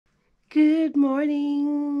Good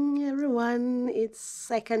morning, everyone. It's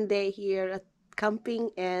second day here at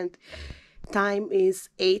camping and time is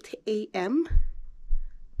 8 a.m.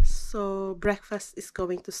 So breakfast is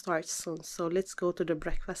going to start soon. So let's go to the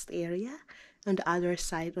breakfast area on the other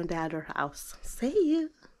side, on the other house. See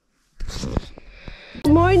you.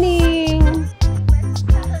 Good morning.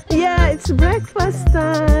 Yeah, it's breakfast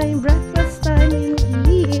time. Breakfast time in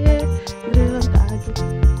here.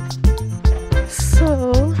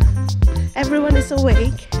 So everyone is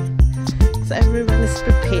awake. So everyone is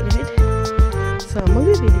prepared. So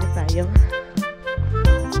magbibili na tayo.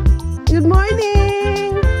 Good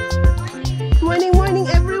morning! Morning, morning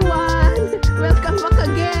everyone! Welcome back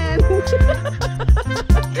again!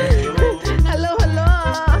 Hello, hello!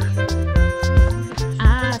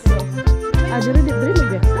 Dito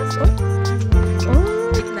mag-breakfast, oh?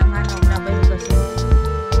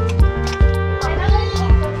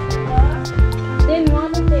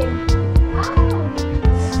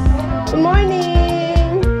 Good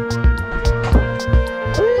morning!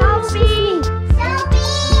 Selfie!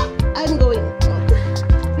 Selfie! I'm going.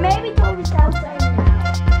 Maybe Toby's outside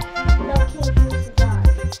now. Looking for the dog.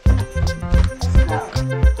 Let's go.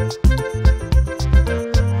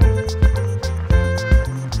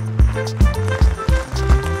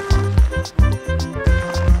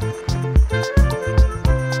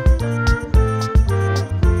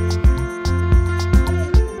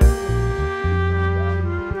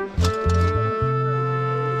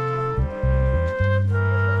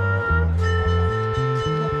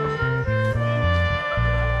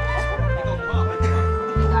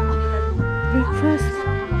 Breakfast.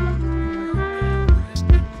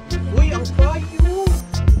 Uy, ang bayo!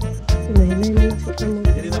 Sinay-nay na sa kamo.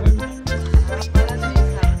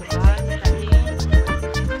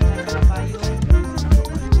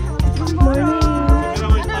 Good morning.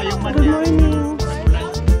 Good morning.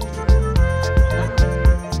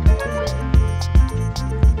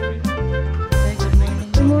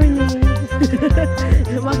 Good morning.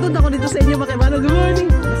 Magod ako dito sa inyo makimano. Good morning.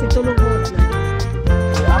 Kasi tulog mo.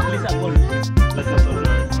 Please ako.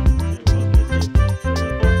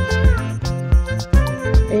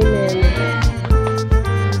 Amen.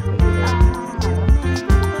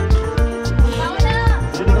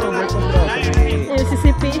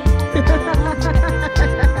 Mississippi.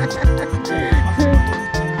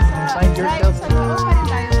 Find yourself.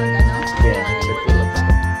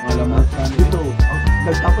 Dito.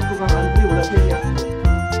 Nagtapat ko kang Andre, wala siya.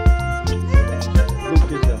 Look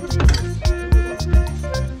dito.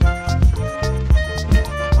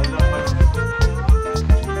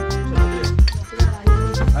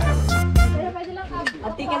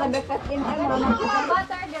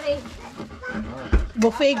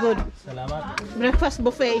 Buffet good. Salamat. Breakfast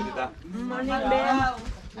buffet. Morning, Ben.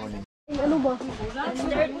 Ano ba?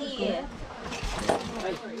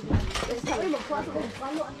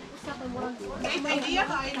 May idea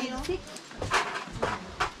ka niyo?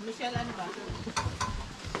 Michelle, ano ba?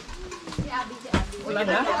 Wala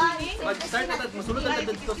na? Mag-start na tayo. Masulot na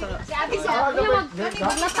tayo dito sa...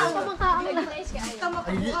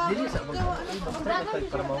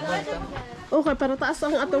 Okay, para taas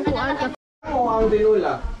ang atong kuan. Oo, ang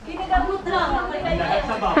dinula.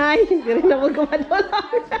 Hi, hindi rin na magkumadula.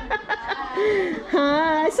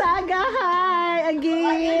 Hi, Saga, hi,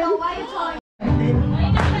 again.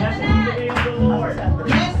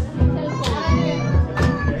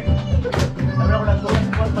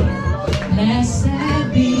 Blessed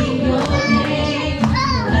be your name,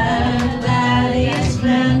 and that is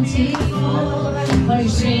plentiful, for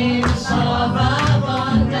streams of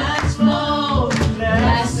abundance flow.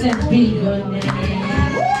 Blessed be your name.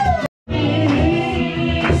 He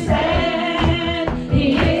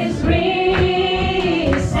is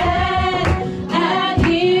risen, and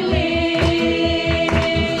he lives.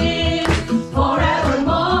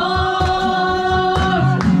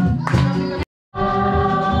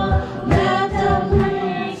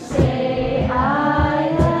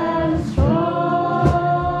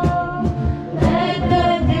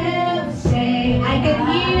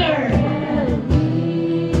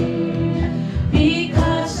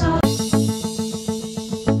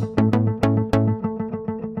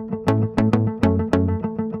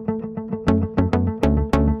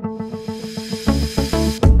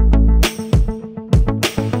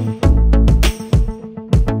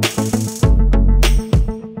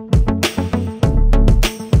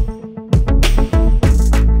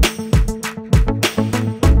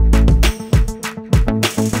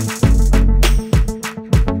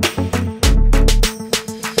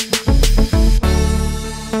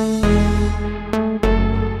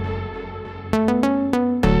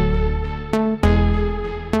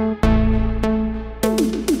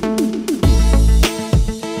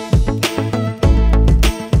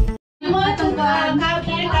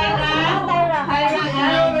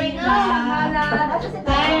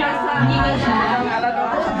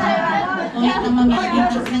 ulit na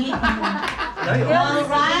mamimitas ng iba.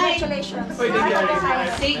 Alright. Congratulations.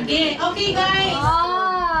 Sige. Okay, guys.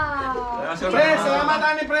 Pre, salamat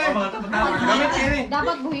ani pre. Gamit ini.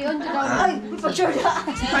 Dapat buhiyon dyan daw. Ay, picture na.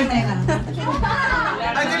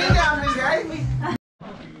 Ay, dili ka amin guys.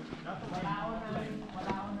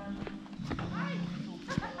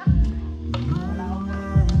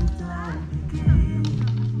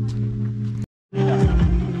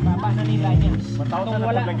 Baba na nila niya.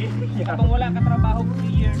 Kung wala ka trabaho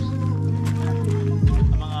 3 years.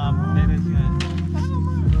 Ang mga parents nga.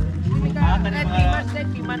 Mga 3 months din,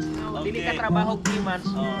 3 months. Dili ka trabaho 3 months.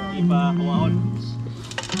 Iba kuwaon.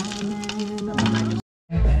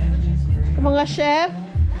 Mga chef.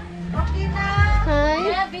 Okay na. Hi.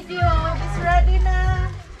 Yeah, video. It's ready na.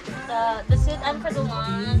 The sweet and for the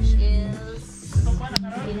lunch is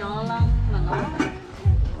tinolang manok,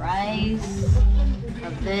 rice, a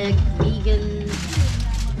big vegan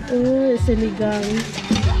Sinigang. sinigang,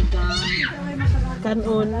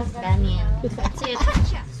 Kanon. ganyan. That's it.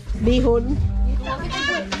 Bihon.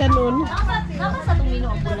 Kanon. Nama sa itong mino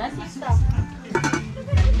ang pula, sista.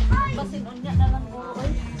 Basin unya na lang ko.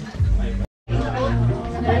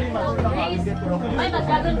 Ay,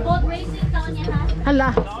 mag-dragon boat racing ka niya ha? Hala.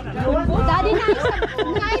 Daddy na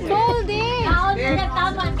ay bold eh. Kaon na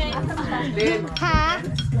nagtaman kayo. Ha?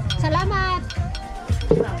 Salamat.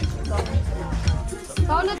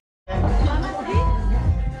 Paula.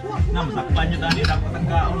 Na, masakpan nyo dali. Dapat ang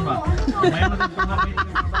kaon ba? Mayroon na itong kami.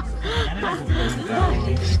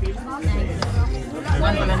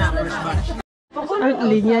 Yan na lang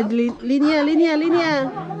Linya.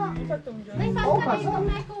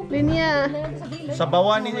 Linya. Sa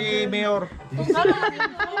bawan ni Mayor.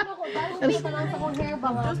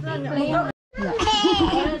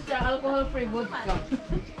 Alcohol free vodka.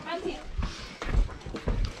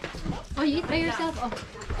 Oh, you eat by yourself. Oh.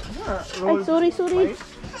 Ay, sorry.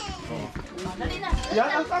 Yan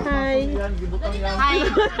ang tama. Hi. Yan, gibutang yan. Hi.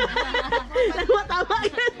 Tama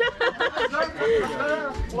yan.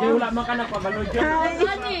 Hindi wala man ka nagpabalo dyan.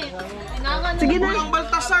 Sige na. Ang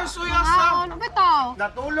Baltasar suyasa. Ano ba ito?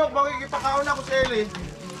 Natulog, bakit ipakaon ako sa Eli?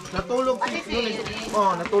 Natulog si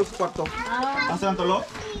natulog sa kwarto. Asa ang tulog?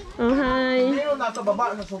 Oh, hi. Pero nasa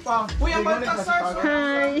baba, sa sofa. Uy, ang Baltasar!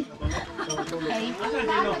 Hi.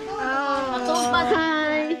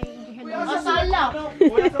 Hi. Masala.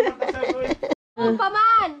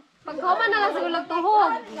 Paman! Pagkaman na lang siguro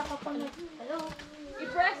tuhog.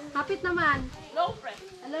 I-press. Hapit naman. Low press.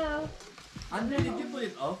 Hello. Andre, did you put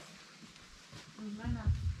it off?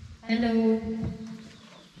 Hello.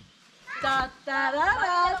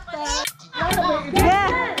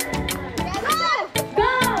 Yeah.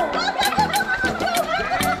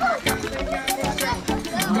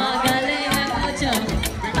 Magaling ako dyan.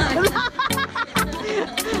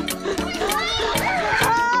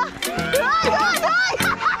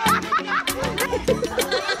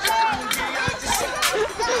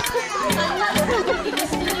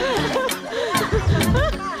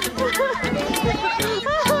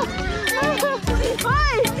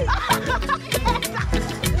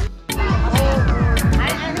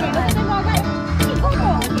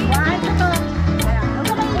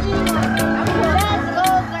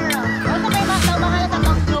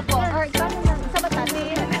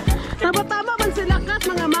 Tama man sila kat,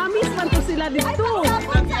 mga mamis man to sila dito.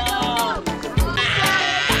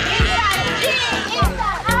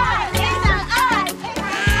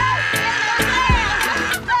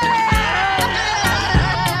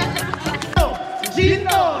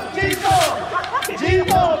 Jinto!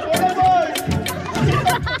 For the boys!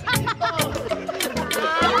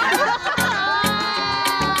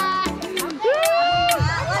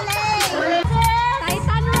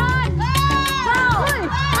 Titan run! Go!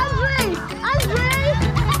 Andre! Out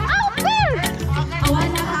there!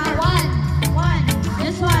 One.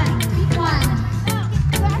 Just one. Pick one.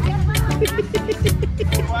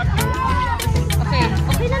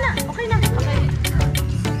 Okay na.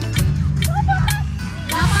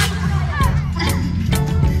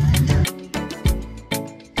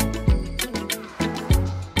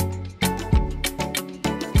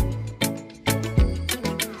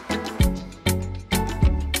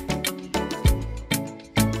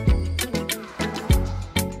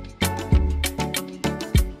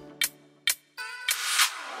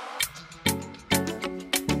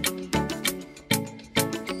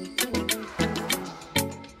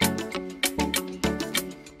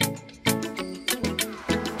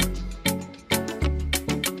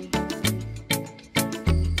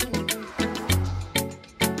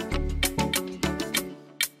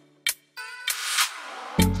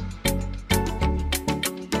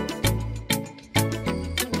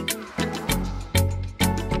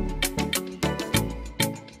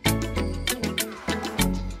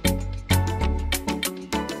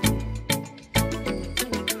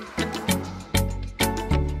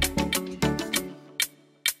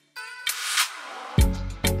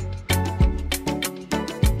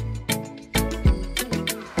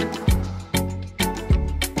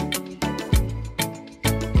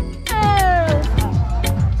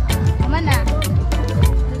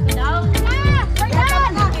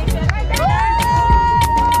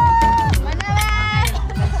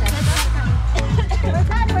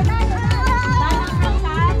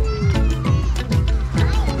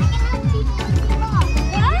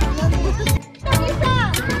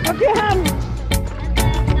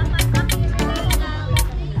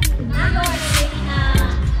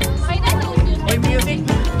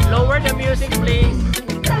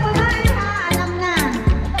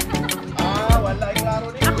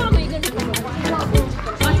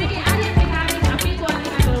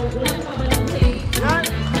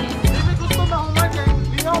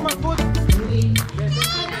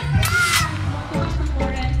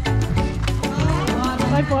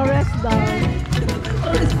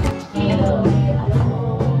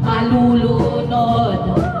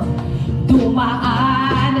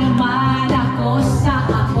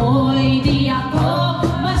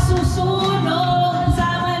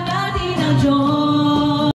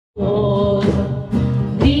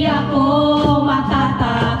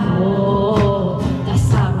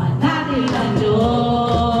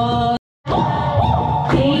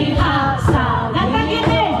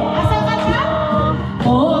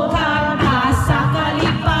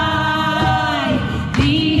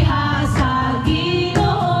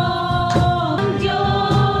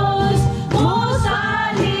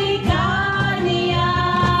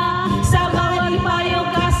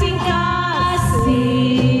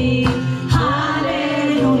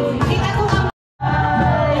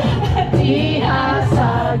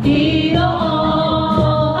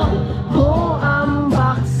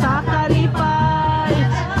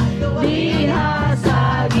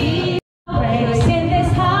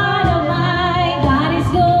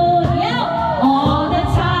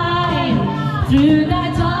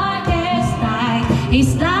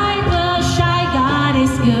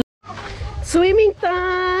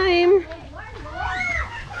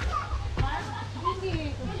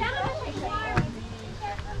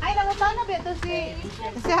 Happy to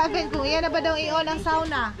si happy kung iyan na ba daw i-on ang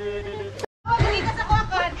sauna. Oh, dali ka sa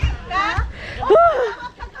kuwakan. Ha?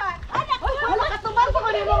 Wala ka tumal ko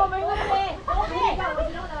kanina mo may ngumli. Okay.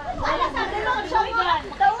 Wala sa dalawang shotgun.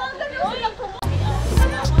 Tawag ka niyo silang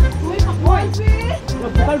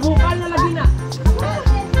Bukal-bukal na lagi na.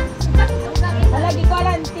 Lagi ko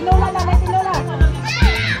lang, tinula na, may tinula.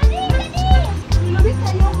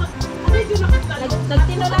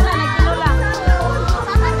 Nagtinula na, nagtinula.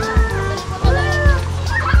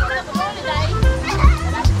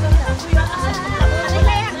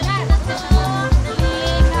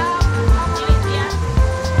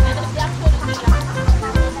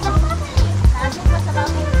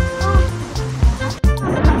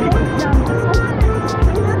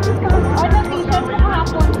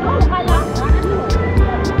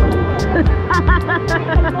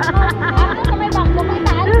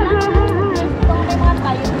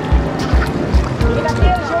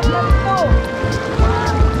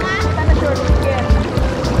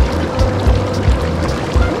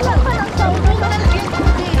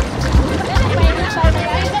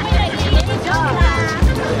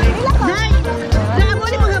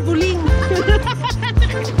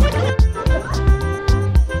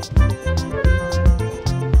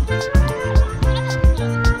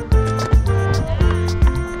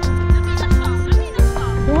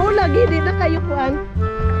 Hindi na kayo kuan.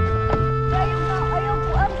 Ayaw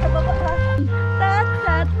puan sa baba ha. Tat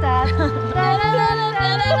tat tat. Oh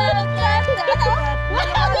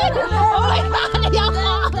my God! Ayaw ko!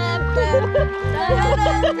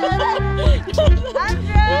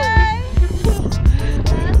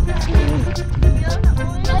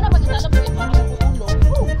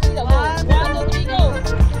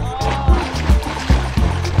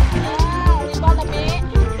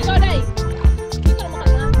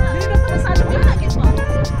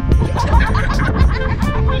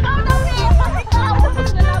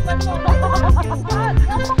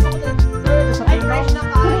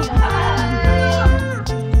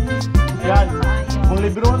 Yan. Kung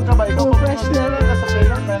libroon ka ba, ikaw Oh, fresh na. Sa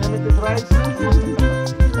Finland, may limited rice.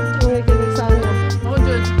 Okay, kanagsauna. Oh,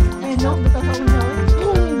 Diyos. Eh, no, bata sa una.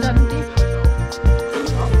 Dante.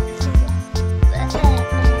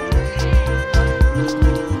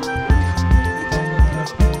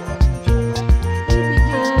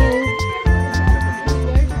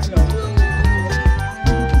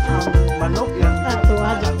 Manok yan. Ato,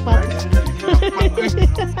 jackpot. Ay, ay.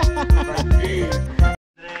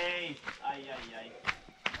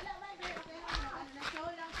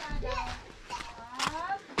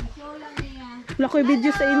 Wala ko'y video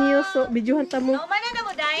sa inyo, so videohan ta mo. Humana na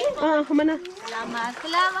mo, Day? Humana. Salamat.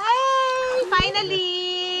 Salamat. Hey! Finally!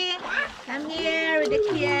 Come here with the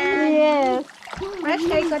kids. Yes. Fresh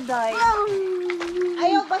kay ko, Day.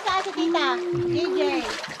 Ayaw basa sa tita. KJ.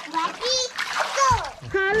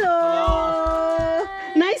 Hello!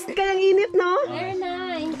 Nice kayang init, no? Very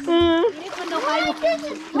nice. Hindi po daw kayo.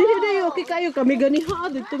 Dili, okay kayo. Kami ganiha.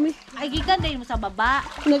 Dito mi. Ay, gigan din mo sa baba.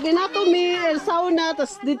 Naginato mi sauna,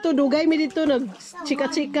 tas dito, dugay mi dito,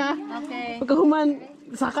 nag-chika-chika. Okay. Pagkahuman,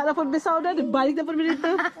 saka na po mi sauna, balik na po mi dito.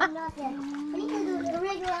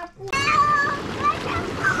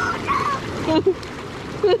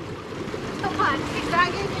 Come on.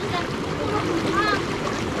 Dragon is the...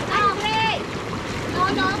 Andre! No,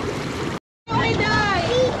 no. Hi, Day!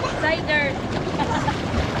 Cider.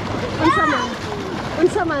 Unsa man?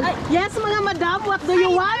 Unsa man? Yes, mga madam, what do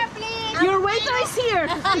you want? Your waiter is here.